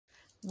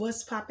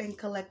What's poppin'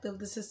 collective?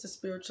 This is the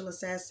spiritual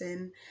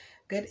assassin.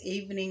 Good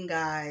evening,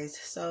 guys.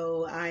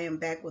 So I am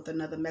back with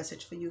another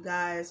message for you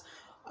guys.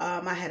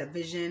 I had a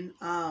vision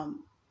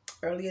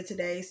earlier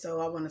today, so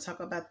I want to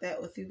talk about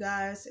that with you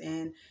guys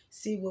and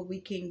see what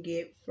we can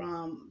get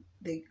from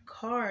the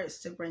cards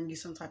to bring you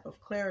some type of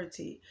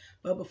clarity.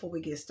 But before we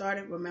get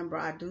started, remember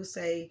I do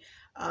say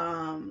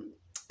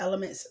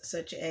elements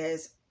such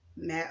as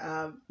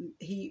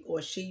he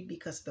or she,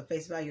 because of the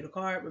face value of the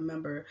card.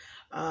 Remember,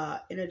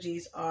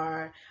 energies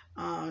are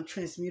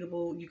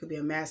transmutable. You could be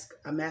a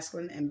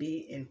masculine and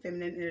be in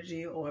feminine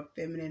energy, or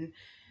feminine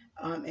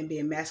and be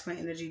in masculine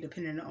energy,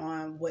 depending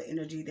on what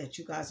energy that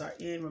you guys are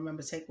in.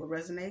 Remember, take what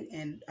resonate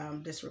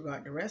and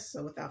disregard the rest.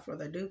 So without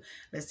further ado,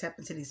 let's tap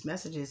into these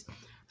messages.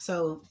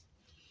 So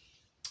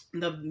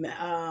the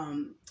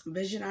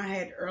vision I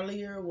had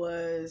earlier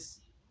was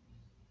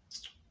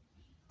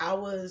I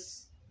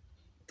was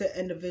the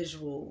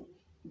individual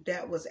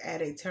that was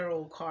at a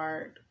tarot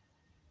card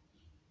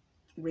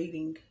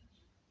reading.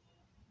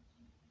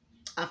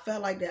 I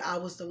felt like that I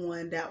was the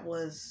one that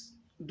was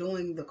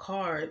doing the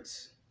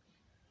cards,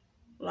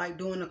 like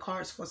doing the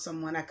cards for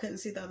someone. I couldn't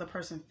see the other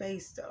person's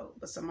face though,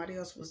 but somebody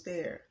else was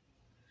there.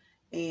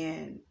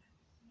 And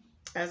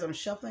as I'm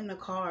shuffling the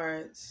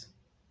cards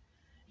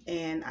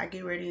and I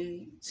get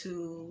ready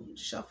to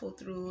shuffle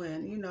through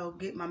and,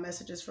 get my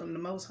messages from the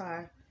Most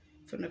High,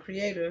 from the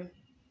Creator,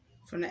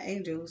 from the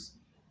angels,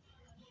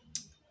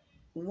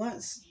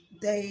 once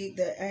they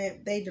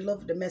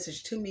delivered the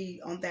message to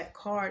me on that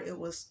card, it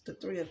was the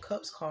Three of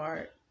Cups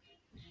card.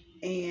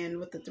 And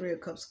with the Three of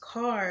Cups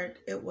card,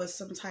 it was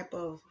some type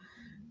of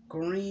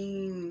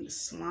green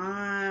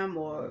slime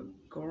or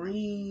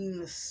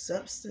green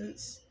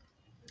substance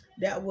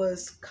that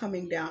was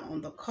coming down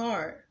on the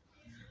card.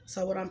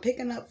 So what I'm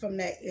picking up from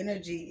that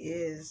energy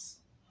is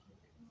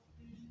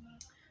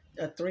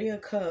a Three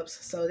of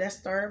Cups. So that's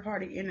third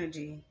party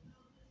energy.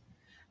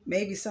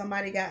 Maybe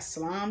somebody got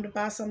slimed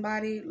by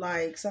somebody,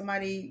 like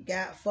somebody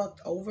got fucked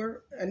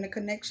over, and the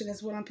connection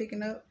is what I'm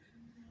picking up.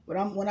 When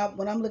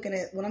I'm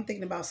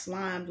thinking about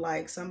slimed,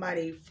 like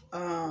somebody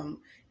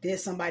did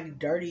somebody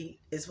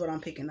dirty is what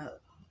I'm picking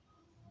up.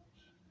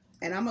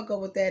 And I'm gonna go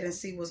with that and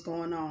see what's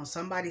going on.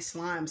 Somebody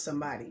slimed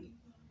somebody.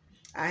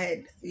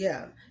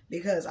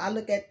 Because I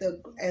look at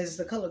as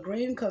the color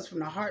green comes from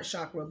the heart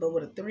chakra, but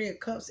with a Three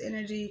of Cups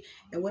energy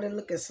and with it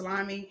looking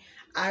slimy,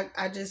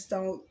 I just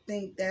don't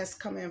think that's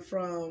coming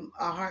from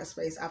a heart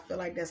space. I feel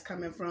like that's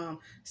coming from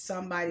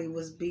somebody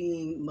was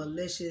being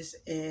malicious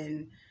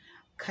and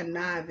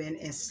conniving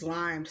and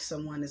slimed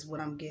someone is what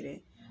I'm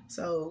getting.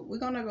 So we're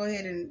gonna go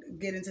ahead and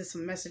get into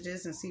some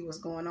messages and see what's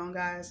going on,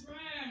 guys.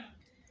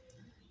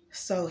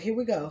 So here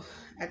we go.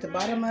 At the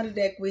bottom of the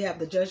deck, we have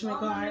the Judgment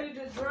card. Need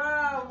to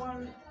drive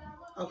one.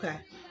 Okay.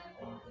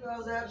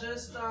 Because I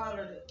just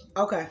started it.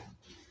 Okay.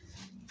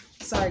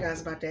 Sorry,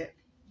 guys, about that.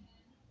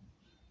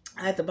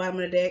 At the bottom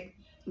of the deck,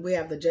 we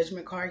have the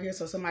Judgment card here.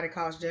 So somebody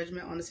caused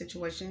judgment on the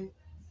situation.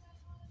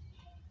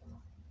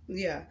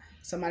 Yeah.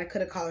 Somebody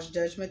could have caused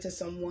judgment to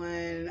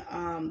someone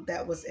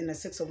that was in the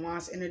Six of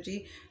Wands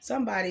energy.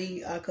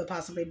 Somebody could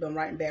possibly been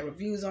writing bad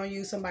reviews on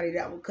you. Somebody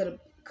that could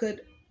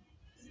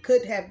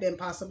have been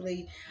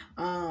possibly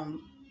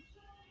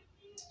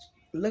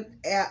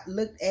looked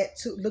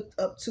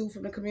up to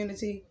from the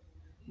community.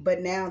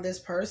 But now this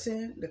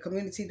person, the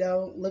community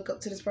don't look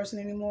up to this person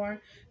anymore.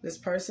 This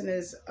person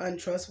is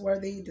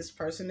untrustworthy. This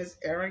person is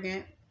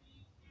arrogant.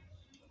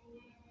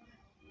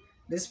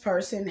 This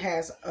person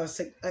has a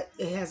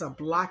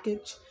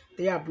blockage.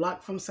 They are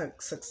blocked from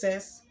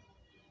success.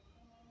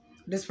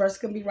 This person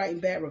can be writing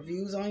bad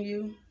reviews on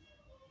you.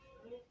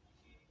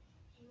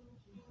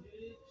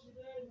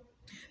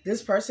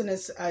 This person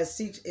is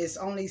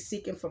only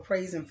seeking for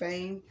praise and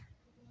fame.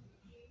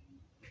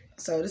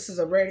 So this is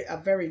a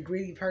very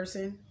greedy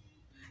person.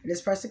 And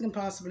this person can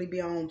possibly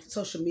be on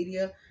social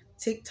media,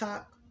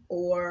 TikTok,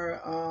 or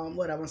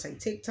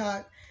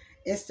TikTok,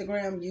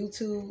 Instagram,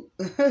 YouTube.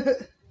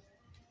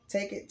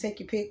 Take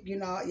your pick.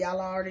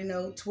 Y'all already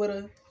know,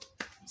 Twitter.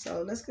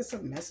 So let's get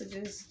some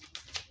messages.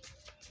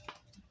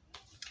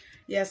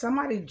 Yeah,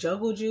 somebody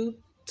juggled you,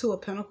 Two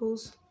of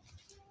Pentacles.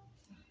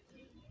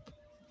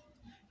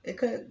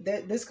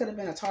 This could have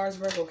been a Taurus,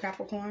 Virgo,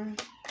 Capricorn.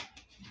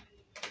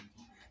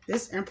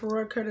 This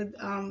Emperor could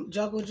have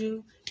juggled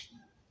you.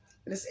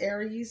 This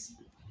Aries.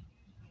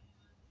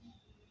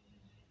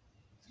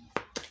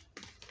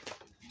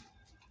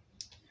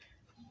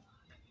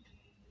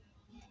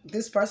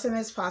 This person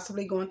is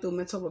possibly going through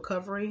mental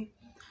recovery.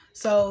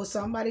 So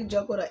somebody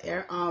juggled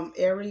a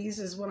Aries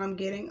is what I'm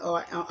getting,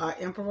 or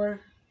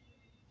Emperor.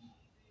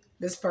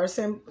 This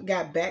person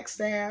got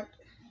backstabbed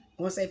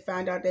once they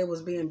found out they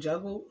was being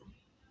juggled.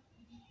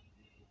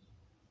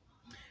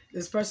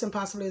 This person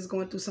possibly is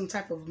going through some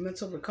type of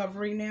mental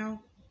recovery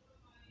now.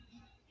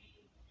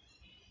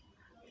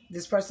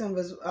 This person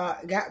was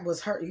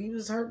hurt. He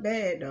was hurt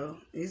bad though.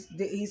 He's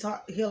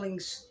healing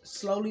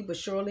slowly but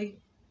surely.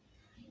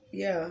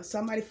 Yeah,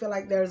 somebody feel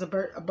like there's a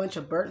bunch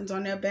of burdens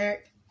on their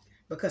back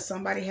because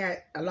somebody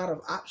had a lot of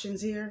options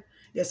here.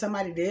 Yeah,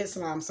 somebody did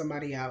slime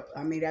somebody out.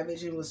 I mean, that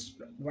vision was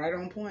right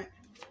on point.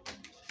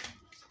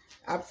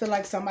 I feel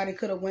like somebody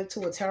could have went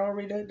to a tarot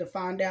reader to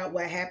find out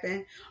what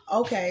happened.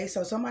 Okay,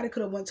 so somebody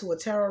could have went to a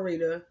tarot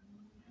reader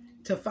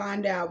to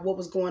find out what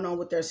was going on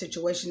with their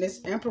situation. This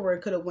emperor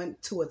could have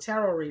went to a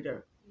tarot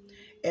reader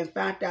and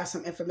found out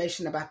some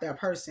information about that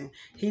person.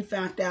 He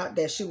found out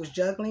that she was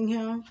juggling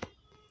him,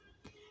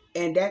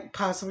 and that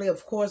possibly,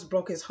 of course,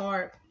 broke his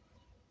heart,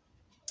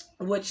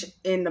 which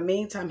in the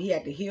meantime, he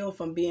had to heal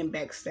from being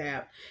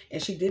backstabbed.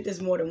 And she did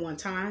this more than one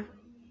time.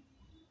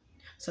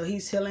 So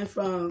he's healing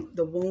from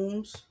the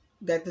wounds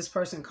that this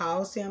person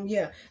caused him.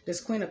 Yeah,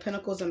 this Queen of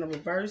Pentacles in the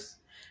reverse.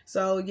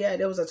 So yeah,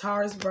 there was a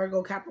Taurus,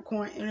 Virgo,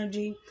 Capricorn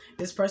energy.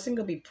 This person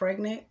could be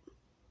pregnant,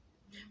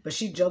 but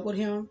she juggled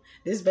him.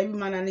 This baby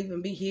might not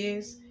even be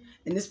his.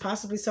 And this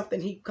possibly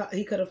something he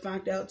could have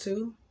found out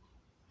too.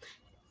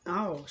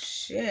 Oh,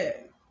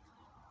 shit.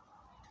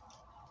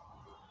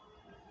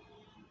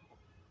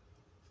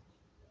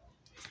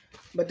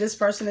 But this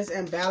person is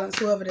imbalanced.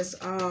 Whoever this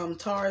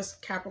Taurus,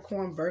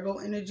 Capricorn, Virgo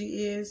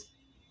energy is,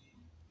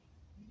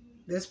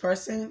 this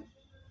person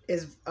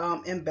is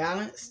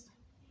imbalanced,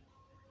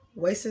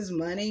 wastes his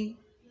money.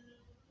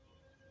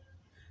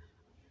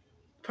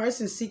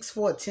 Person seeks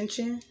for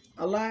attention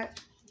a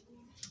lot.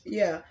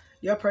 Yeah,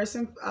 your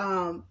person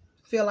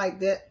feel like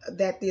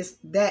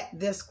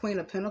this Queen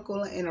of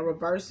Pentacles in a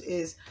reverse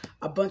is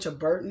a bunch of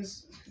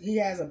burdens. He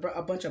has a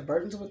bunch of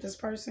burdens with this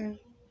person.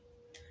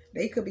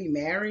 They could be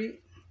married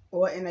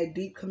or in a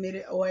deep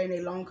committed or in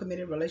a long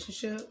committed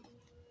relationship.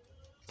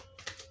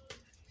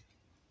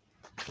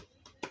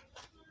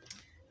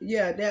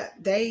 Yeah,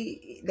 that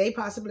they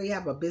possibly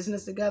have a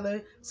business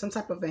together, some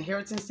type of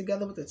inheritance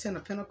together with the Ten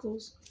of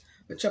Pentacles.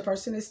 But your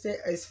person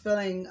is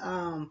feeling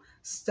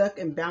stuck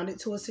and bounded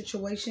to a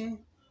situation.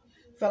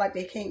 Feel like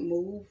they can't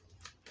move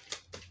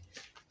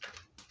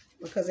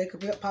because they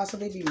could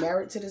possibly be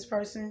married to this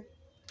person.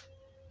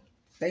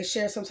 They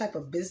share some type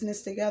of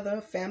business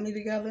together, family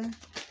together.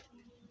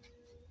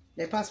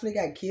 They possibly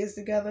got kids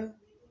together.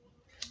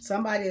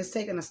 Somebody is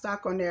taking a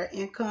stock on their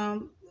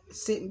income,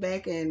 sitting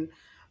back and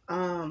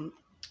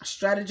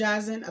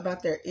strategizing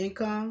about their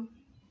income.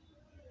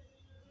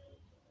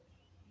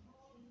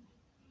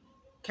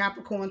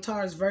 Capricorn,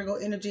 Taurus, Virgo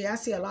energy. I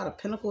see a lot of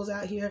pentacles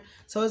out here.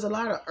 So there's a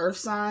lot of earth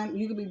sign.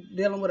 You could be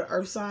dealing with an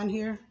earth sign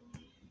here.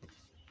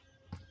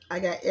 I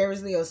got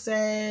Aries, Leo,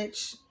 Sag.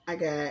 I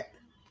got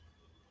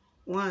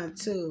 1,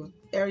 2,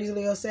 Aries,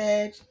 Leo,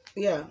 Sag.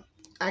 Yeah.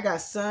 I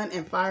got sun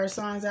and fire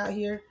signs out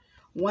here.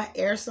 1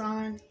 air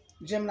sign.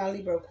 Gemini,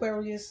 Libra,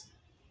 Aquarius.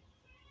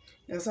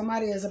 And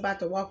somebody is about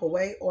to walk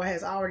away or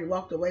has already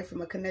walked away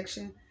from a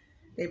connection.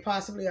 They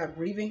possibly are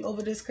grieving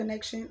over this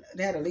connection.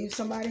 They had to leave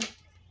somebody.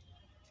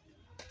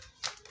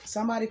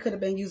 Somebody could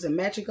have been using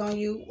magic on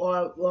you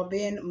or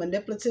being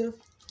manipulative.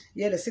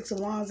 Yeah, the Six of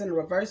Wands in the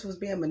reverse was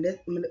being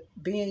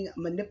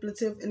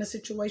manipulative in a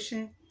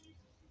situation.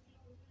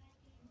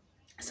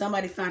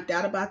 Somebody found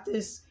out about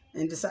this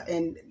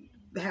and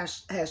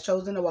has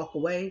chosen to walk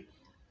away.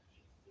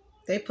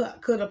 They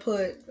could have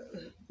put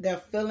their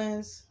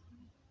feelings,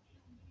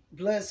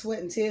 blood,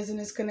 sweat, and tears in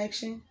this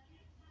connection,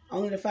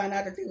 only to find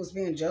out that they was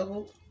being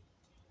juggled.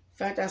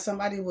 Found out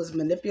somebody was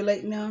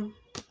manipulating them.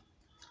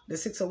 The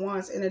Six of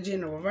Wands energy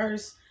in the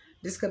reverse.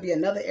 This could be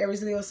another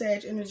Aries, Leo,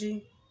 Sag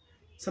energy.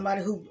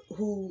 Somebody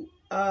who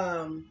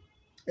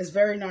is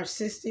very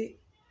narcissistic.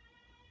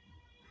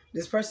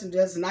 This person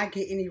does not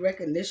get any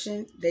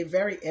recognition. They're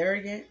very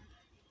arrogant.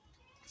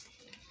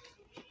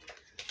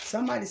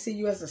 Somebody see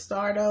you as a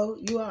star though.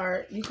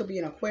 You could be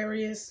an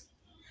Aquarius.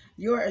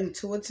 You are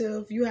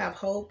intuitive. You have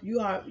hope. You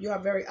are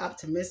very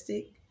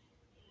optimistic.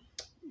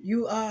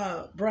 You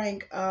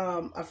bring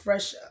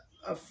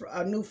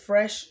new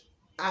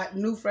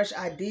fresh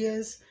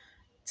ideas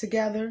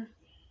together.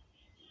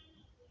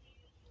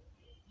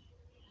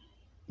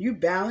 You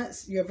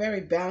balance. You're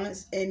very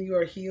balanced and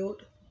you're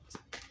healed.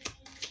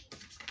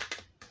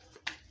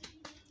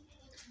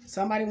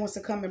 Somebody wants to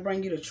come and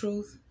bring you the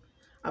truth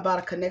about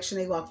a connection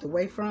they walked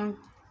away from.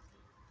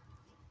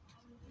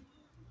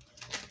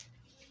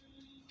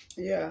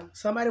 Yeah.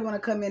 Somebody want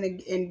to come in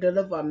and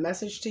deliver a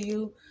message to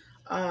you.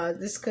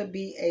 This could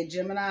be a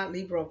Gemini,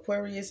 Libra,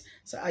 Aquarius.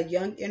 So a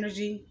young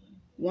energy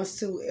wants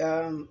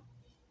to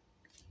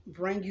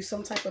bring you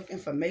some type of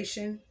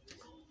information.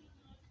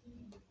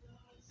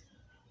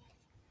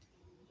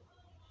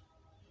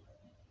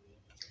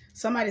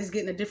 Somebody's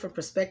getting a different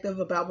perspective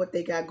about what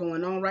they got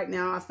going on right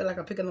now. I feel like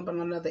I'm picking up on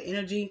another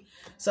energy.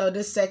 So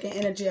this second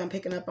energy I'm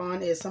picking up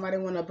on is somebody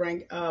wants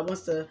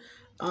to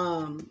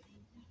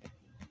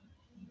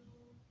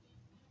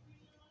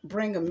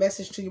bring a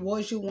message to you.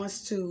 Towards you,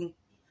 wants to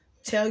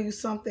tell you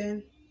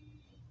something,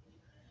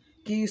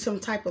 give you some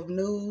type of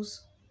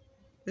news.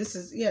 This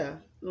is, yeah,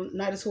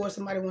 Knight of Swords.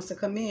 Somebody wants to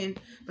come in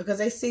because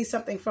they see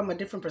something from a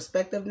different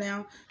perspective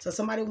now. So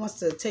somebody wants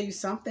to tell you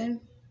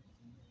something.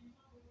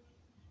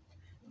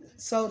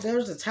 So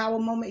there's a tower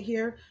moment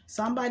here.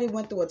 Somebody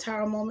went through a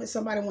tower moment.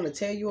 Somebody want to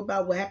tell you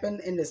about what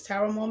happened in this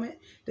tower moment.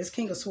 This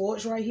King of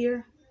Swords right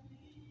here.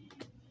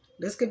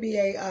 This could be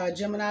a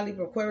Gemini,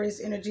 Libra,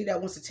 Aquarius energy that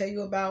wants to tell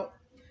you about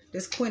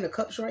this Queen of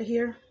Cups right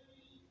here.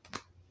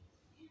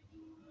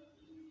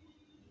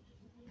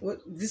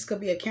 This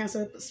could be a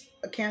Cancer,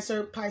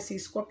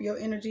 Pisces, Scorpio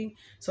energy.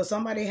 So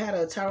somebody had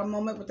a tower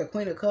moment with the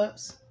Queen of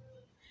Cups.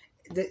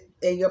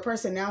 And your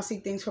person now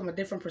see things from a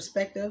different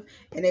perspective,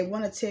 and they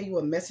want to tell you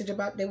a message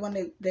about. They want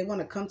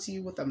to come to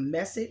you with a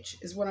message.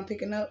 Is what I'm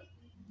picking up.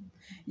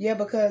 Yeah,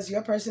 because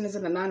your person is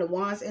in the Nine of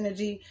Wands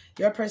energy.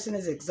 Your person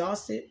is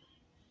exhausted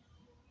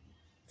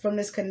from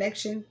this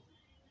connection.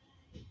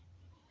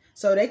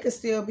 So he could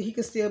still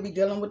be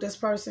dealing with this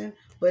person,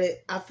 but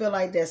I feel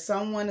like that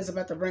someone is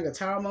about to bring a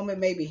tower moment.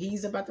 Maybe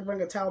he's about to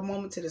bring a tower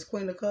moment to this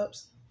Queen of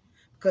Cups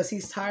because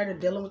he's tired of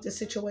dealing with this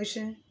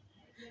situation.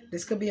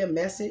 This could be a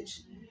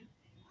message.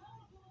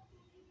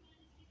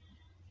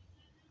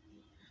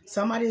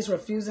 Somebody is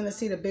refusing to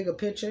see the bigger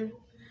picture.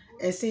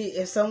 And see,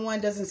 if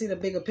someone doesn't see the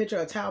bigger picture,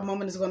 a tower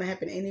moment is going to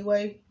happen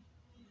anyway.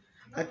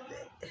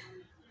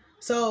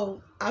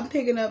 So I'm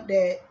picking up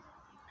that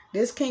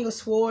this King of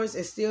Swords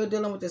is still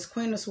dealing with this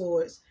Queen of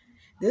Swords.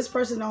 This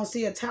person don't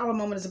see a tower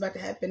moment is about to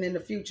happen in the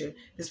future.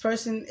 This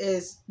person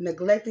is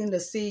neglecting to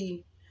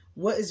see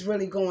what is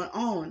really going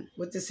on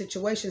with the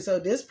situation. So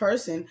this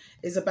person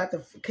is about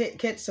to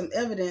catch some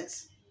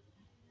evidence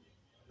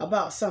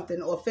about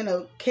something, or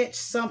finna catch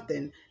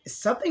something.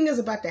 Something is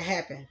about to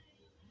happen.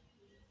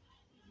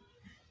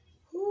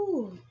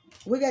 Ooh.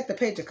 We got the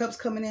Page of Cups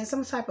coming in.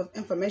 Some type of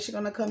information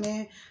gonna come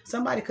in.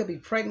 Somebody could be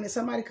pregnant.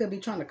 Somebody could be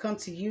trying to come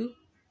to you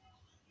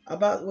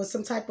with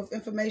some type of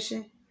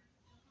information.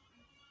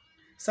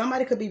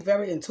 Somebody could be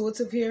very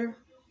intuitive here,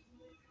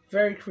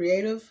 very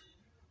creative.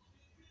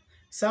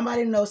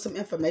 Somebody knows some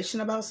information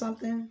about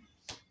something.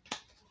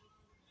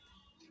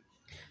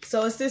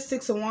 So it's this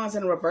Six of Wands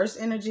in reverse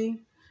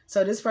energy.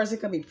 So this person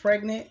could be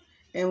pregnant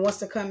and wants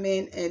to come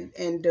in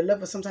and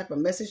deliver some type of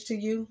message to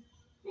you.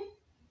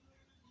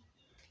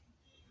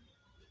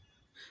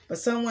 But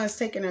someone's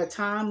taking their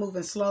time,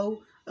 moving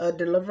slow,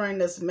 delivering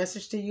this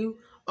message to you,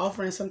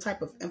 offering some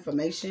type of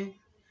information.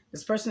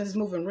 This person is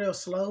moving real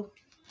slow.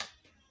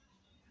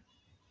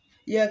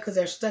 Yeah, because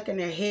they're stuck in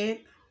their head,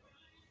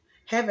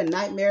 having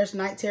nightmares,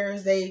 night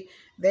terrors. They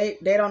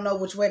don't know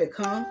which way to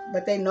come,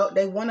 but they know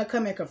they want to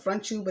come and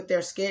confront you, but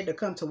they're scared to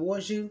come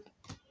towards you.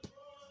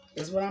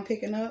 Is what I'm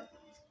picking up.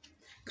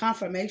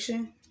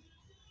 Confirmation.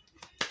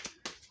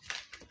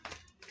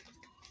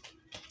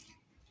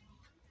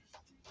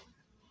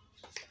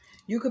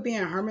 You could be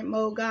in hermit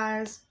mode,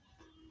 guys.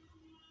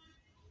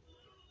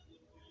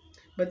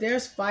 But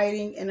there's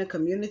fighting in a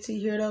community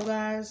here, though,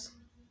 guys.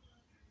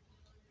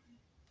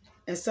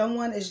 And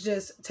someone is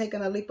just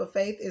taking a leap of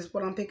faith, is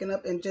what I'm picking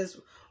up, and just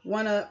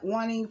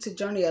wanting to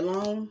journey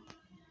alone.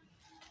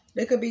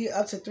 There could be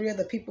up to 3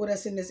 other people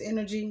that's in this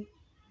energy.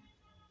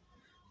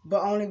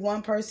 But only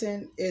one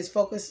person is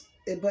focused.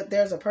 But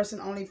there's a person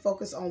only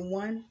focused on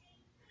one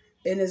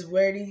and is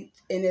ready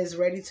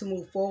to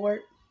move forward.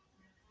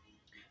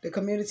 The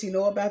community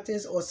know about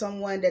this, or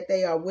someone that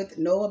they are with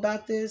know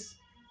about this.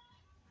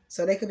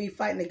 So they could be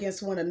fighting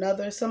against one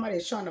another. Somebody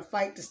is trying to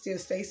fight to still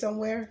stay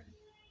somewhere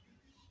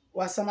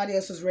while somebody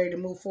else is ready to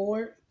move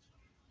forward.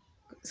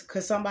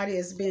 Because somebody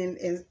has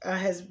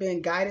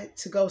been guided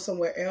to go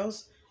somewhere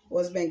else, or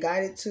has been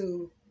guided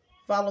to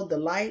follow the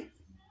light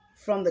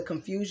from the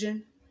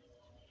confusion.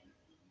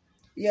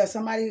 Yeah,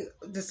 somebody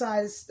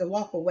decides to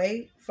walk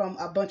away from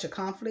a bunch of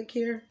conflict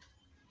here.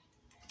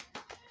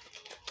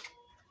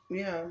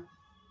 Yeah.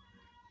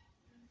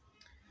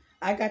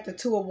 I got the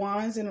Two of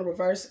Wands in the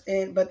reverse,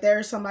 but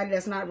there's somebody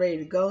that's not ready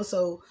to go.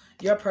 So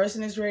your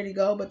person is ready to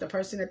go, but the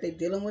person that they're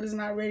dealing with is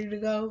not ready to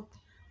go,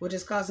 which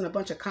is causing a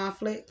bunch of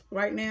conflict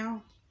right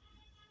now.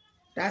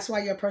 That's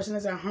why your person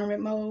is in hermit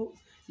mode.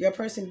 Your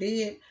person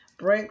did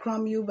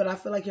breadcrumb you, but I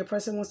feel like your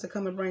person wants to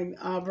come and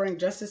bring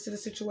justice to the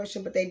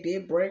situation, but they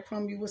did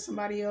breadcrumb you with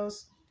somebody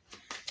else.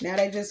 Now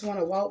they just want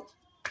to walk.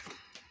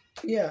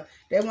 Yeah,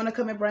 they want to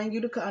come and bring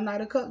you a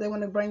Knight of Cups. They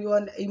want to bring you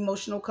an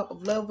emotional cup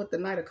of love with the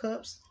Knight of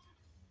Cups.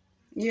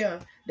 Yeah,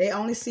 they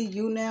only see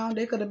you now.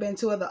 There could have been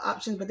 2 other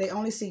options, but they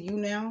only see you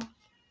now.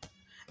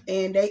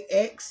 And they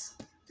ex,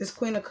 this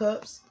Queen of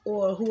Cups,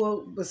 or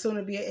who will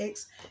soon be an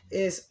ex,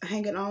 is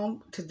hanging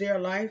on to their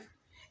life.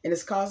 And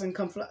it's causing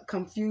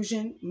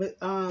confusion,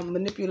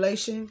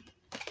 manipulation,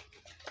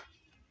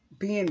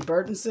 being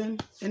burdensome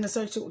in the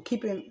search of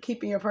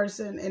keeping your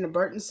person in a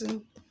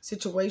burdensome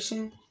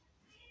situation.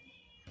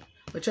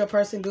 But your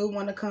person do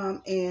want to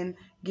come and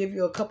give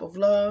you a cup of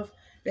love.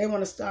 They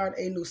want to start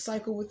a new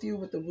cycle with you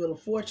with the Wheel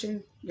of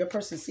Fortune. Your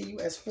person see you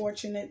as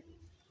fortunate.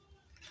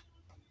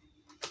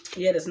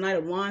 Yeah, this Knight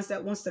of Wands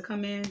that wants to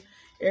come in.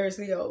 Aries,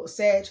 Leo,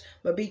 Sag.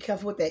 But be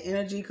careful with that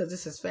energy, because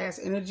this is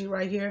fast energy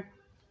right here.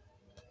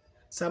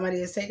 Somebody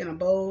is taking a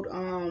bold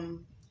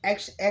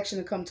action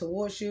to come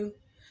towards you.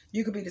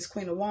 You could be this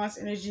Queen of Wands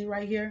energy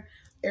right here.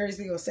 Aries,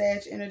 Leo,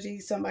 Sag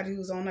energy. Somebody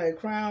who's on a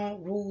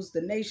crown, rules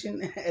the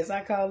nation, as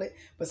I call it.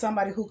 But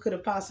somebody who could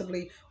have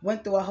possibly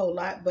went through a whole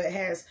lot, but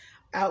has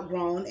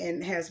outgrown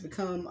and has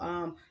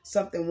become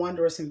something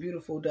wondrous and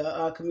beautiful.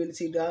 The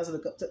community does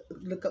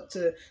look up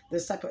to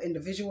this type of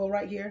individual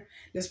right here.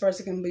 This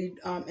person can be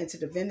into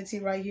divinity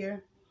right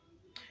here.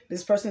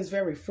 This person is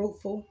very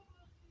fruitful.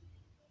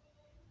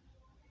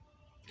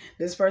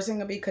 This person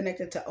can be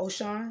connected to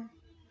Oshan.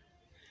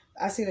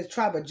 I see the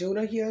tribe of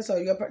Judah here,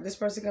 so this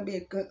person can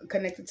be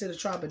connected to the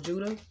tribe of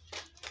Judah.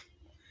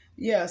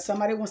 Yeah,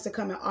 somebody wants to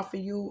come and offer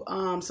you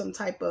some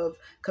type of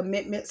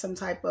commitment, some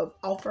type of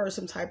offer,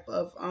 some type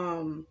of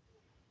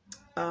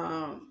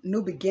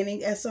new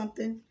beginning at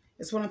something.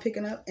 That's what I'm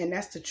picking up, and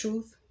that's the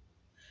truth.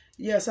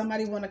 Yeah,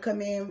 somebody want to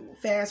come in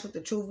fast with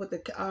the truth with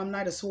the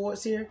Knight of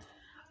Swords here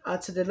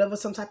to deliver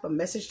some type of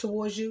message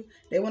towards you.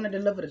 They want to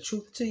deliver the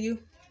truth to you.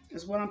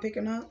 Is what I'm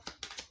picking up.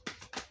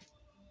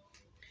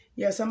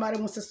 Yeah, somebody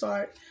wants to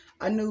start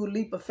a new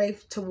leap of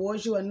faith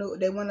towards you.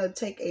 They want to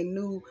take a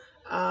new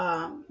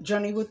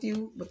journey with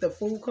you with the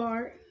Fool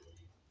card.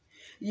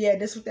 Yeah,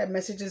 this is what that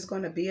message is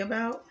going to be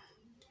about.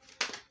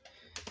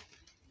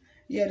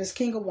 Yeah, this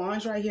King of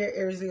Wands right here,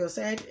 Aries, Leo,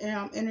 Sag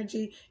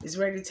energy is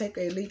ready to take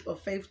a leap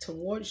of faith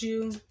towards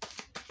you.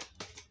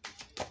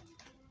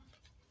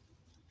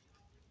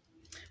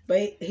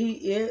 But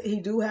he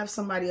do have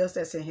somebody else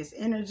that's in his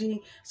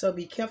energy. So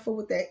be careful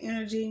with that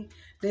energy.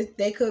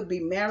 They could be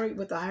married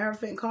with the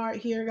Hierophant card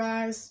here,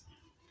 guys.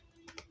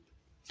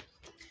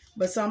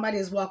 But somebody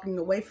is walking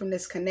away from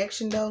this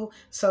connection, though.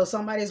 So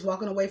somebody is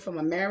walking away from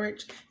a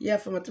marriage. Yeah,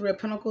 from a Three of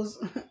Pentacles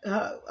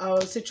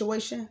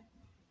situation.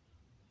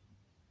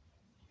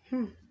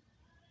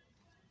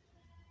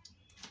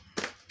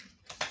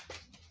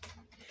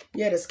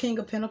 Yeah, this King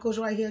of Pentacles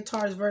right here,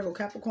 Taurus, Virgo,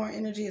 Capricorn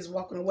energy is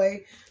walking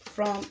away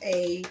from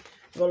a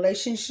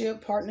relationship,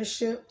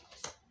 partnership.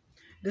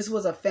 This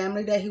was a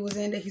family that he was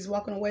in that he's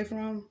walking away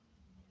from.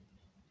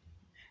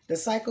 The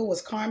cycle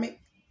was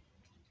karmic.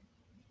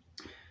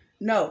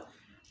 No.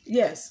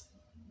 Yes.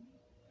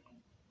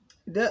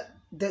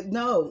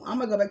 No, I'm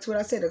going to go back to what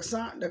I said.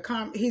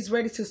 He's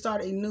ready to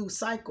start a new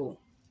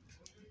cycle.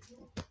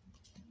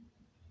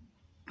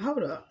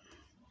 Hold up.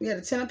 Yeah,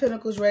 the Ten of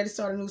Pentacles ready to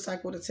start a new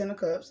cycle with the Ten of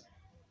Cups.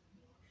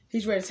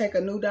 He's ready to take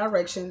a new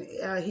direction.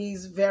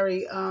 He's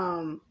very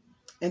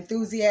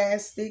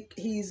enthusiastic.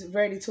 He's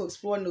ready to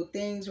explore new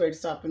things, ready to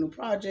start a new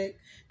project.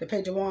 The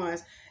Page of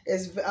Wands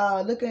is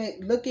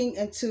looking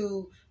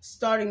into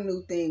starting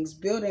new things,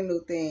 building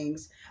new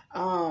things,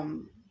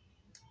 having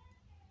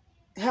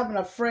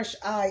a fresh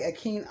eye, a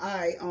keen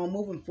eye on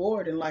moving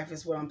forward in life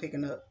is what I'm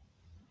picking up.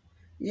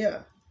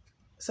 Yeah.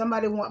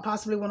 Somebody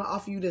possibly want to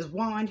offer you this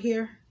wand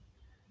here.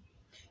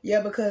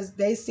 Yeah, because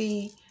they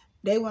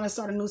want to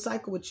start a new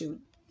cycle with you.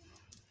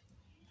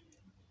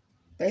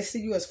 They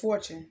see you as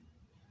fortune.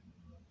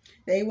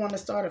 They want to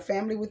start a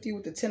family with you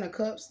with the Ten of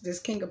Cups, this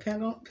King of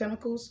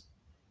Pentacles.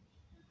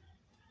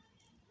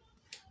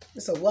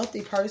 It's a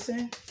wealthy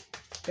person.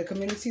 The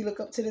community look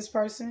up to this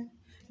person.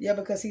 Yeah,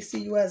 because he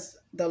see you as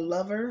the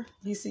lover.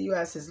 He see you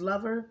as his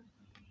lover.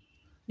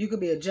 You could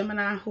be a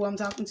Gemini who I'm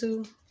talking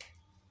to.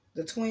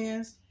 The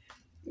twins.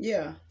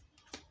 Yeah.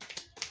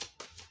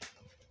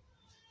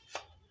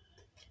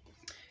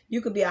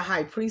 You could be a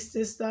high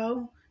priestess,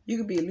 though. You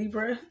could be a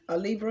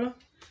Libra.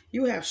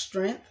 You have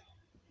strength,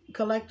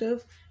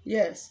 collective.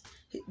 Yes.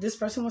 This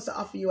person wants to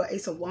offer you an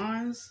Ace of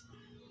Wands.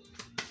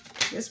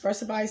 This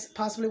person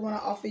possibly want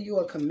to offer you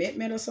a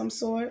commitment of some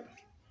sort.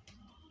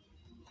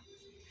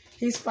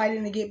 He's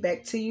fighting to get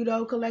back to you,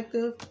 though,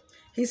 collective.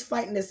 He's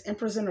fighting this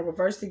Empress in the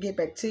reverse to get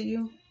back to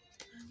you.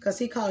 Because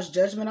he caused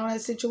judgment on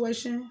that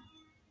situation.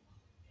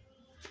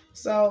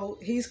 So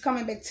he's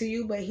coming back to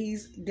you, but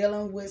he's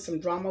dealing with some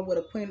drama with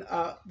a Queen,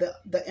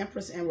 the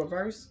Empress in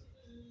reverse.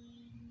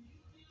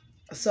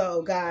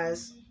 So,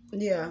 guys,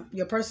 yeah,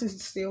 your person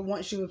still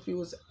wants you if you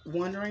was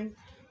wondering.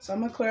 So I'm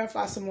going to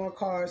clarify some more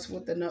cards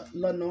with the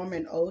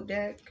Lenormand Old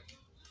deck.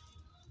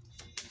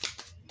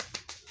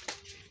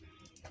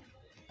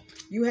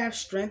 You have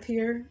strength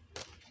here.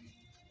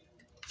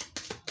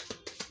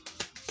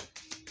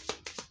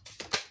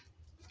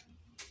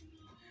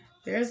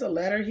 There's a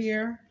letter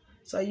here.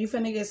 So you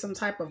finna get some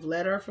type of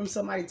letter from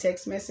somebody,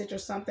 text message or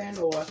something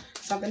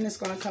that's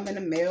going to come in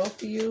the mail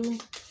for you.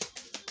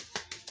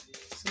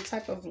 Some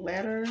type of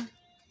letter.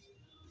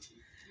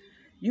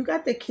 You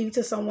got the key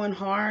to someone's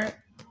heart,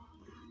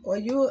 or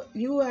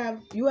you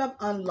have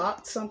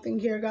unlocked something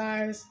here,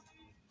 guys.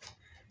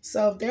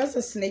 So if there's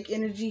a snake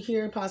energy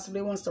here,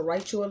 possibly wants to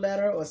write you a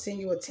letter or send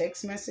you a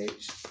text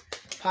message,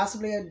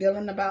 possibly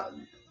dealing about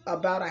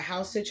a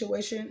house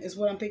situation is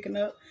what I'm picking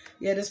up.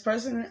 Yeah, this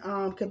person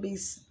could be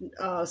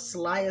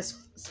sly as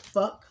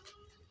fuck.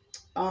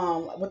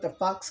 With the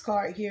Fox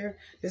card here,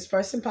 this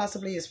person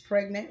possibly is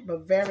pregnant,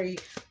 but very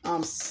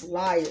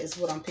sly is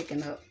what I'm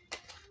picking up.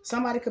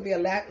 Somebody could be a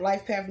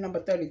life path number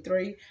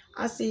 33.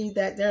 I see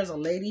that there's a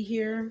lady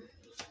here.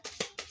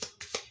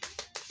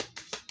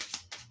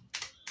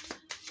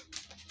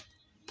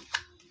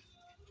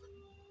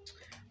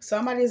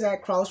 Somebody's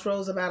at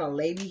crossroads about a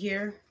lady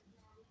here.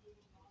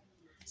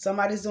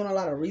 Somebody's doing a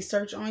lot of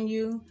research on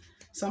you.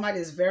 Somebody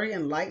is very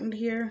enlightened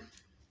here.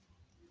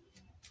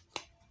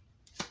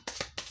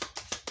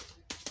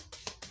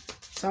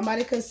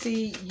 Somebody could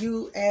see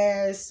you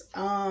as,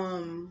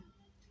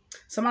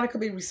 somebody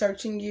could be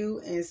researching you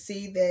and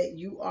see that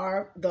you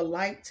are the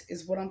light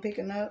is what I'm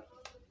picking up.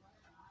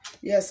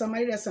 Yeah,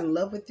 somebody that's in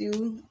love with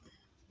you.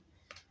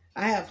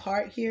 I have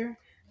heart here.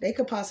 They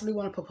could possibly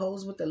want to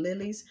propose with the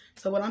lilies.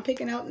 So what I'm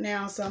picking up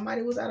now,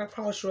 somebody was at a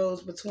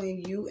crossroads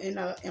between you and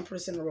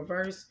Empress in the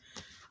reverse.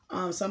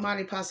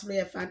 Somebody possibly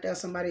have found out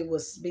somebody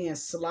was being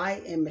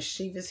slight and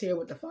mischievous here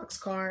with the Fox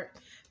card.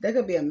 There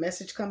could be a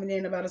message coming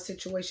in about a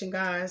situation,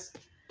 guys.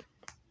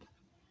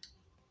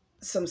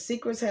 Some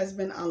secrets has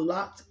been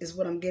unlocked is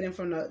what I'm getting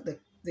from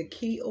the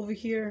key over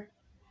here.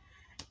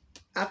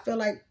 I feel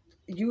like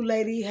you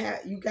lady,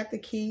 you got the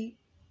key,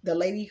 the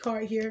lady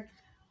card here.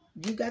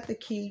 You got the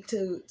key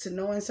to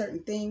knowing certain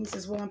things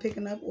is what I'm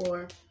picking up.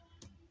 Or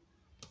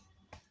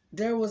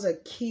there was a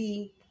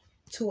key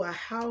to a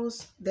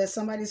house that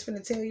somebody's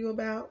finna tell you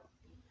about.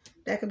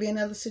 That could be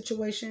another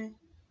situation.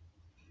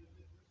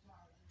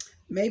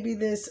 Maybe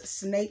this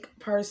snake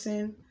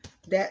person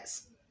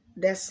that's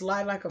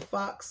sly like a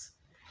fox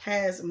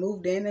has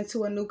moved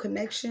into a new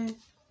connection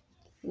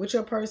with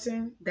your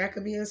person. That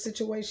could be a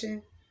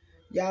situation.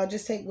 Y'all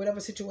just take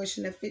whatever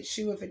situation that fits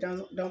you. If it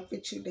don't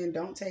fit you, then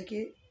don't take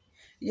it.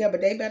 Yeah,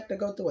 but they about to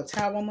go through a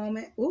tower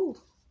moment. Ooh.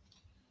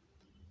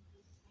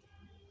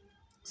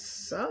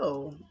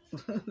 So,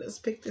 let's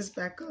pick this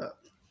back up.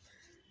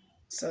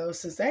 So,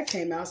 since that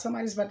came out,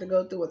 somebody's about to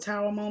go through a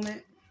tower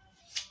moment.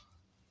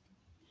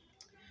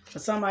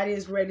 But somebody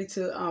is ready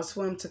to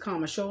swim to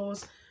calmer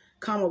shores,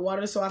 calmer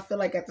water. So, I feel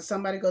like after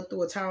somebody go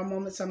through a tower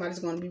moment, somebody's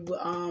going to be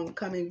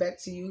coming back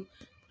to you,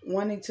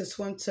 wanting to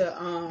swim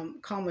to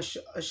calmer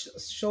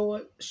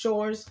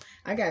shores.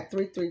 I got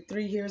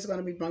 333 here. It's going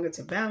to be brought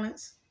into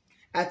balance.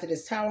 After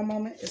this tower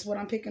moment is what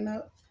I'm picking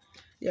up.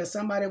 Yeah,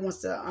 somebody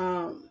wants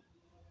to,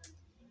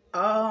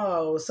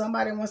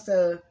 somebody wants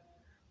to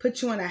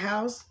put you in a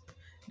house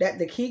that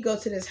the key go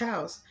to this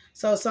house.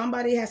 So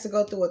somebody has to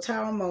go through a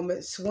tower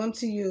moment, swim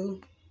to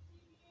you,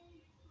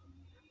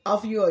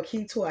 offer you a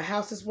key to a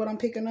house is what I'm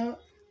picking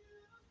up.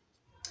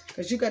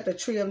 Because you got the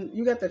tree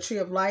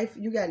of life.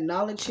 You got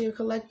knowledge here,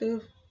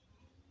 collective.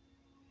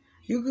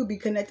 You could be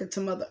connected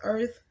to Mother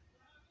Earth.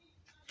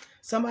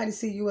 Somebody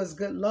see you as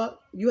good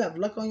luck. You have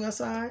luck on your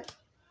side.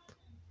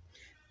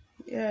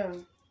 Yeah.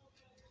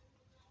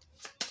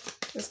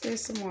 Let's get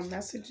some more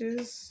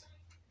messages.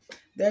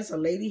 There's a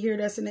lady here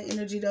that's in the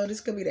energy, though.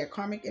 This could be that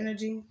karmic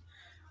energy.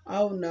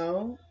 Oh,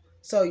 no.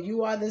 So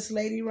you are this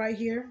lady right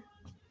here.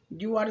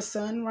 You are the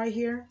sun right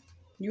here.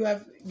 You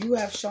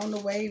have shown the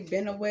way,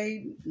 been the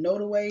way, know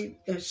the way,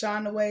 and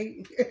shine the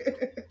way.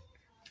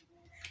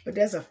 But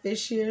there's a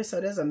fish here,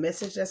 so there's a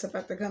message that's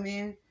about to come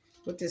in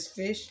with this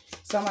fish.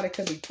 Somebody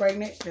could be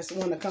pregnant, just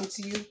want to come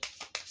to you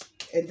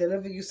and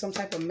deliver you some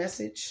type of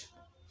message.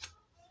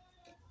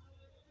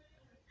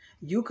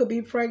 You could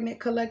be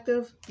pregnant,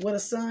 collective, with a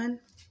son.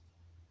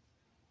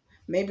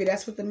 Maybe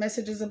that's what the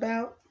message is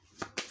about.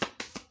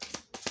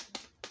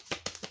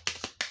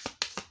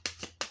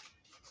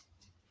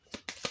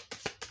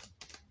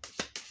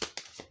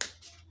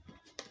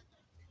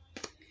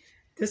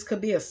 This could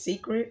be a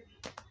secret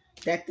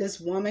that this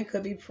woman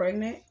could be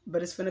pregnant,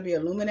 but it's going to be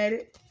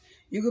illuminated.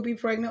 You could be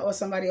pregnant, or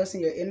somebody else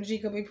in your energy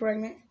could be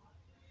pregnant.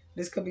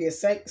 This could be a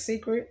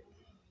secret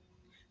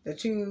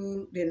that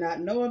you did not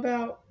know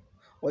about,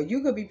 or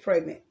you could be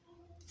pregnant.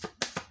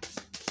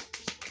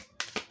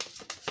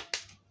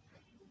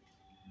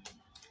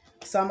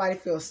 Somebody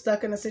feels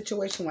stuck in a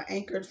situation, or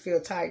anchored, feel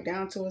tied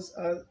down to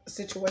a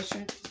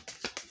situation.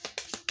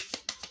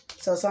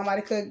 So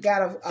somebody could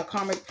got a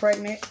karmic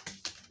pregnant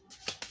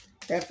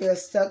that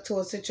feels stuck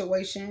to a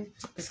situation.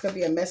 This could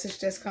be a message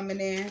that's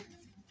coming in.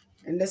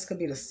 And this could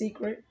be the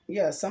secret.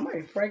 Yeah,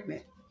 somebody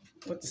pregnant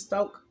with the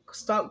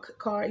stalk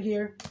card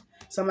here.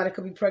 Somebody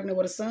could be pregnant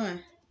with a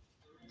son.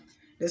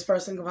 This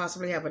person could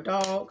possibly have a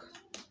dog.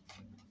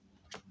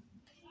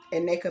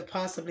 And they could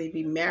possibly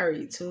be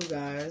married too,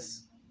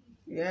 guys.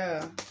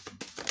 Yeah.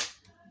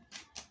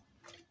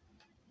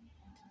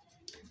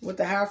 With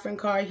the Hierophant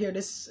card here,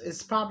 this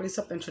is probably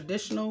something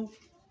traditional.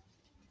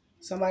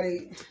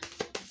 Somebody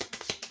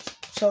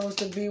chose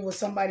to be with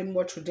somebody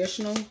more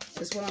traditional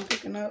is what I'm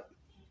picking up.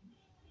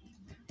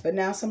 But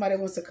now somebody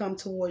wants to come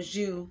towards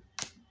you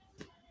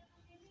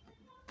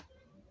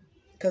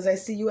because they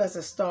see you as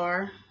a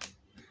star.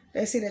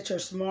 They see that you're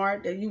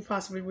smart, that you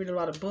possibly read a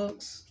lot of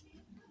books.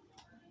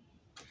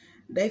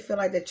 They feel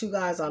like that you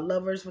guys are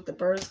lovers with the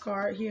Birds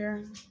card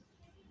here.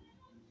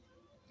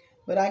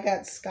 But I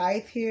got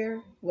Scythe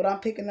here. What I'm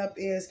picking up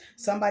is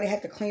somebody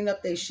had to clean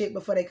up their shit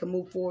before they could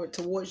move forward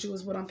towards you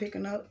is what I'm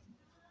picking up.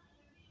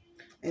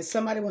 And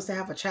somebody wants to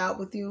have a child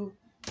with you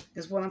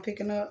is what I'm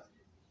picking up.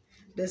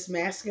 This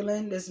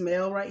masculine, this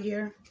male right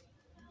here.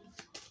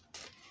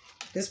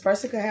 This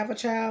person could have a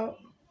child.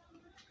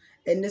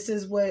 And this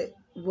is what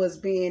was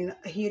being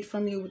hid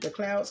from you with the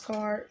Clouds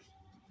card.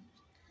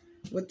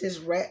 With this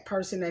rat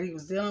person that he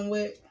was dealing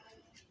with.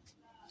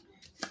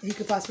 He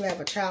could possibly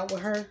have a child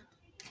with her.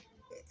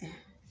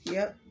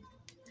 Yep.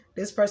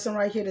 This person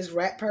right here, this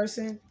rat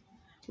person,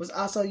 was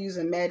also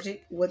using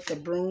magic with the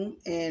broom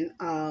and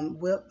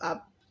whip.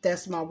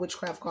 That's my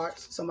witchcraft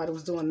cards. Somebody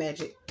was doing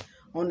magic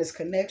on this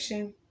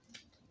connection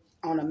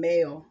on a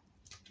male,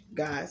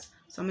 guys.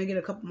 So I'm going to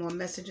get a couple more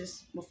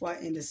messages before I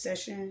end the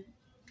session.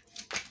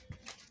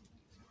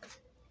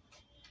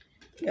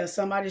 Yeah,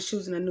 somebody's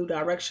choosing a new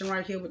direction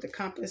right here with the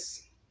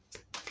compass.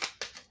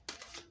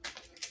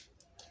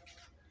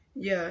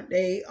 Yeah,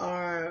 they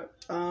are,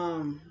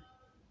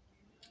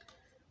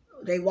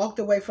 they walked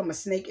away from a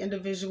snake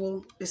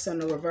individual. It's in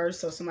the reverse,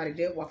 so somebody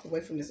did walk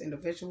away from this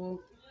individual.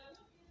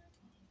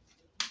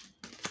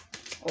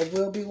 Or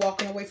will be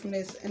walking away from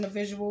this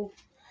individual.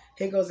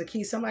 Here goes the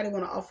key. Somebody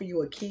want to offer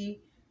you a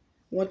key.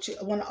 Want to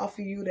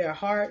offer you their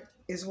heart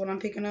is what I'm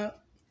picking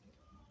up.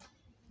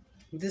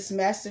 This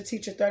Master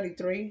Teacher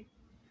 33.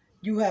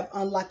 You have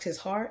unlocked his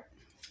heart.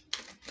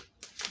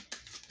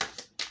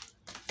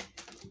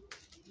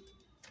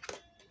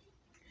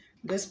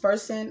 This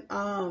person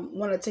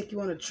want to take you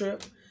on a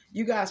trip.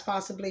 You guys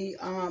possibly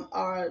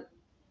are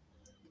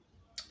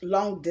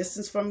long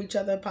distance from each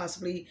other,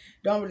 possibly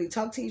don't really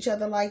talk to each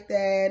other like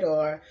that,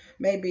 or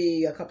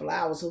maybe a couple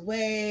hours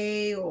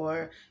away,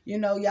 or you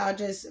know, y'all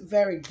just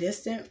very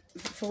distant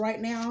for right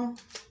now.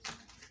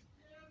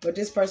 But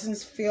this person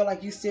feel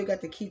like you still got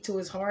the key to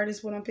his heart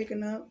is what I'm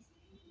picking up.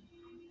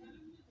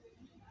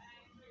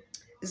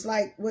 It's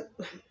like what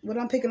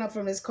I'm picking up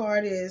from this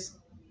card is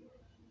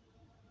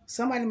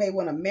somebody may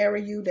want to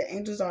marry you. The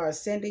angels are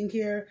ascending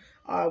here,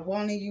 are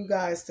wanting you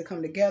guys to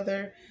come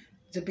together,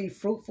 to be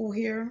fruitful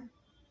here.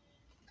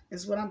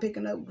 Is what I'm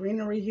picking up.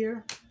 Greenery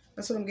here.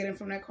 That's what I'm getting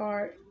from that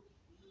card.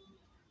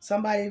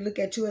 Somebody look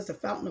at you as the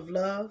fountain of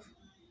love.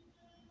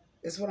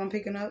 Is what I'm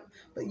picking up.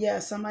 But yeah,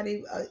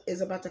 somebody is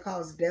about to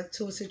cause death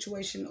to a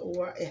situation,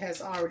 or it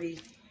has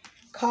already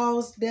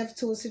caused death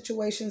to a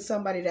situation.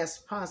 Somebody that's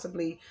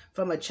possibly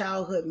from a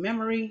childhood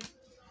memory.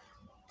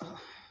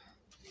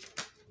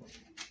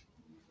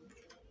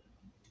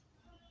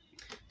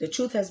 The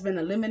truth has been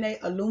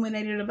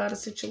illuminated about a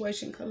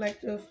situation,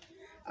 collective,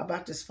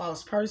 about this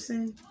false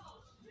person.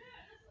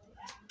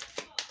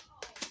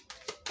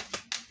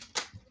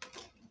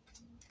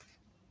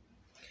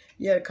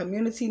 Yeah, the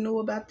community knew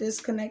about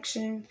this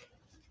connection.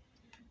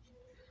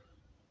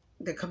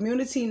 The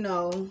community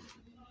know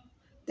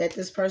that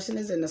this person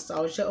is in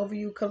nostalgia over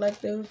you,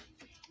 collective.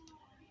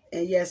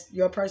 And yes,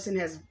 your person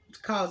has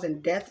causing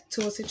death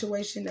to a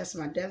situation. That's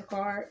my death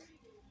card.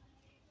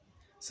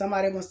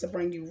 Somebody wants to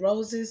bring you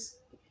roses,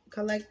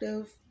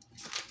 collective.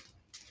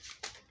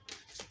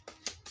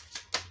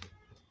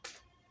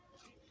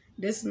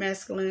 This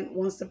masculine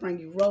wants to bring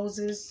you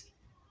roses.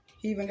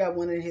 He even got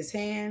one in his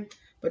hand.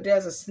 But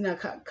there's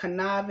a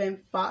conniving,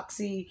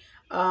 foxy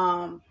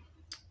energy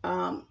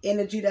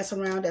that's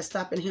around that's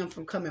stopping him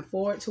from coming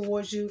forward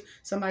towards you.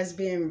 Somebody's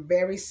being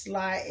very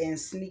sly and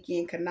sneaky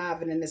and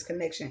conniving in this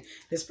connection.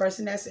 This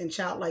person that's in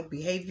childlike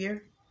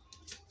behavior.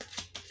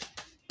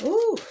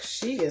 Ooh,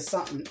 she is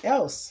something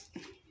else.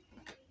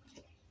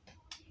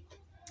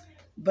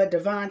 But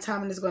divine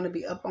timing is going to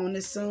be up on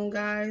this soon,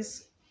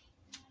 guys.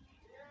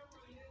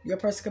 Your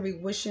person could be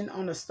wishing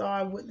on a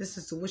star. This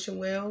is the wishing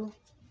well.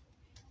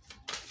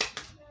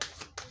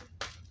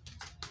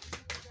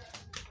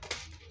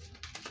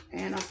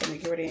 And I'm going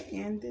to get ready to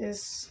end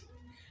this.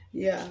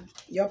 Yeah.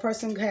 Your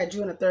person had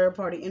you in a third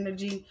party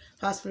energy.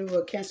 Possibly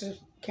with Cancer,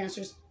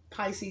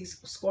 Pisces,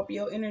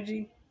 Scorpio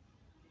energy.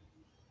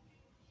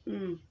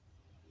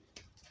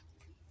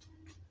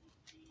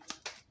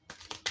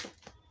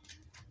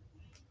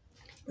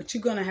 But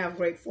you're going to have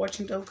great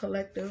fortune, though,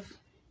 collective.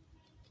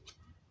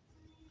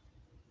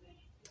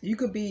 You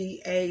could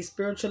be a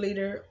spiritual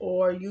leader,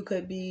 or you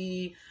could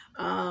be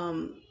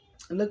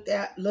looked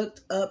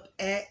up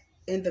at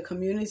in the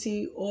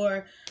community,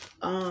 or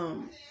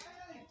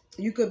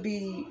you could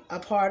be a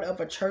part of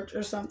a church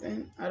or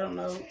something. I don't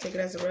know. Take it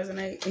as it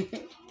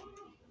resonate.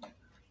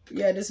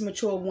 Yeah, this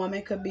mature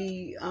woman could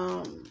be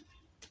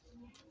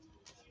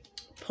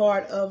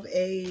part of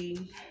a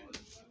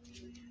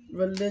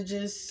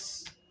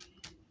religious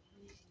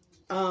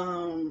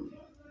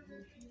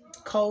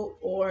cult,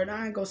 or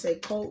I ain't gonna say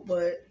cult,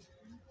 but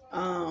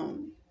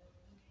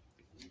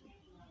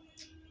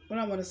what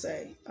I want to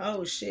say.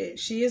 Oh shit,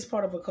 she is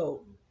part of a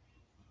cult.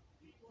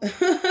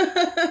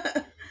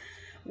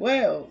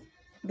 Well,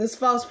 this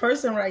false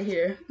person right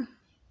here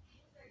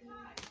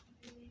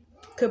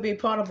could be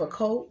part of a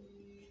cult.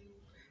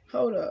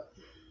 Hold up.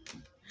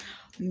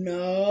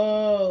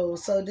 No.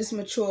 So this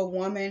mature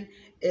woman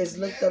is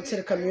looked up to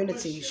the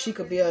community. She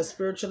could be a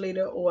spiritual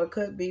leader, or it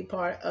could be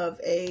part of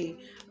a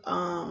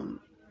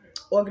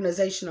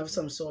organization of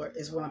some sort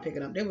is what I'm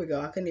picking up. There we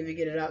go. I couldn't even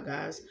get it out,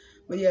 guys.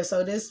 But yeah,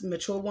 so this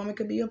mature woman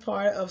could be a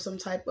part of some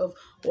type of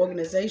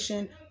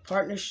organization,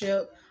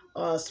 partnership,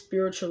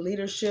 spiritual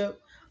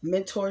leadership,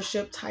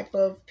 mentorship type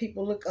of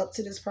people look up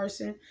to this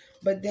person.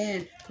 But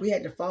then we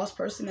had the false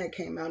person that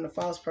came out, and the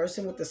false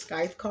person with the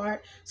Scythe card.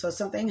 So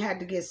something had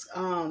to get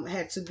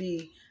had to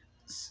be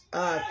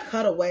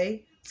cut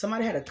away.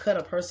 Somebody had to cut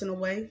a person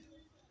away.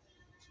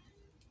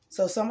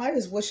 So somebody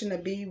is wishing to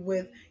be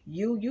with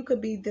you. You could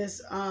be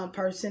this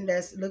person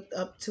that's looked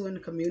up to in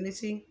the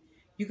community.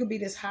 You could be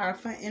this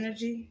Hierophant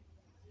energy.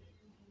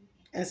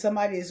 And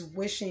somebody is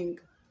wishing,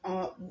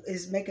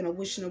 is making a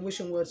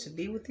wishing word to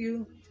be with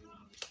you.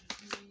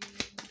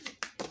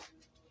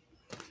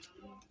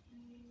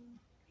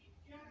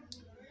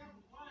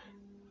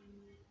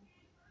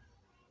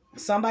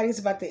 Somebody's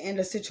about to end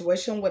a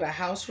situation with a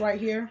house right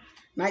here.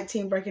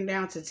 19 breaking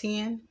down to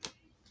 10.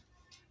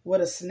 With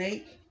a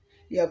snake.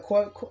 Yeah,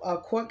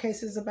 court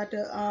case is about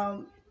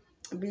to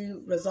be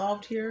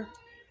resolved here.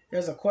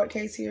 There's a court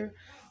case here.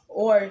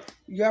 Or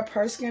your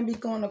person can be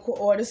going to court.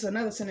 Or this is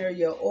another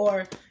scenario.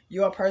 Or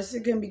your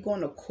person can be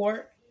going to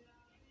court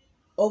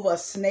over a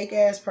snake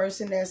ass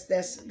person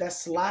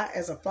that's sly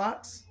as a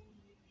fox.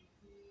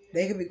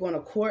 They could be going to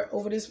court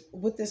over this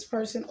with this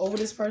person, over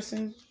this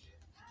person.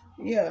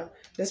 Yeah,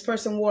 this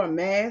person wore a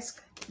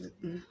mask.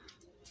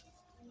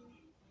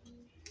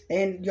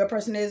 And your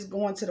person is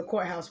going to the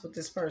courthouse with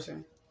this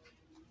person.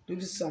 Due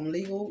to some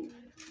legal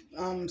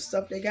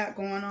stuff they got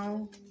going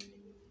on.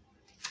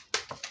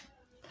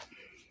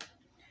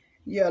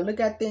 Yeah, look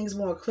at things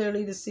more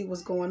clearly to see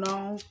what's going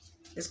on.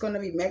 It's going to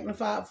be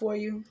magnified for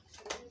you.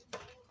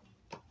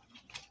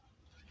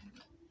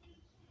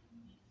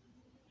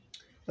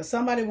 But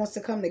somebody wants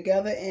to come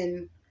together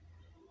and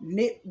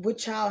knit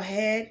what y'all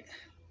had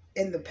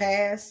in the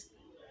past.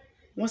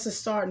 Wants to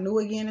start new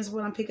again is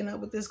what I'm picking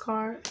up with this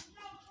card.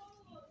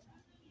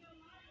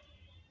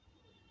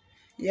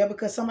 Yeah,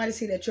 because somebody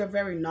see that you're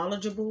very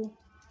knowledgeable.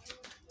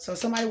 So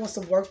somebody wants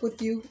to work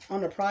with you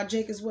on a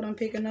project is what I'm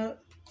picking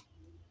up.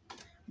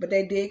 But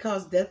they did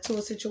cause death to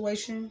a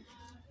situation.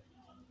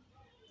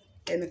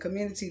 And the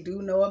community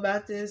do know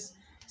about this.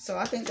 So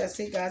I think that's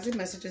it, guys. The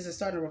messages are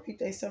starting to repeat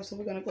themselves. So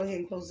we're going to go ahead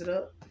and close it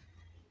up.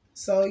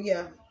 So,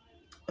 yeah.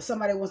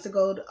 Somebody wants to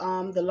go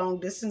the long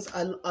distance,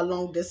 a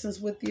long distance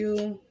with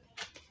you.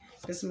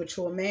 This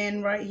mature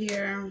man right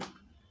here.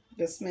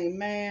 This main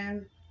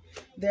man.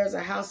 There's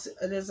a house.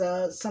 There's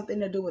something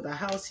to do with a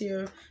house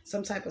here.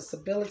 Some type of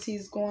stability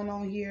is going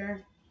on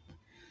here.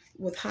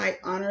 With high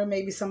honor.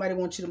 Maybe somebody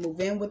wants you to move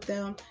in with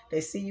them.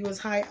 They see you as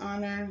high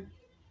honor.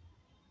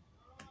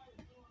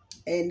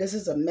 And this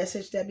is a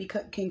message that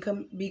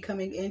can be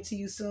coming into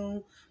you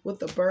soon with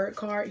the bird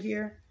card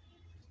here.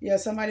 Yeah,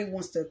 somebody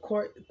wants to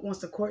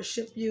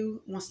courtship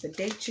you, wants to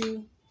date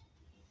you.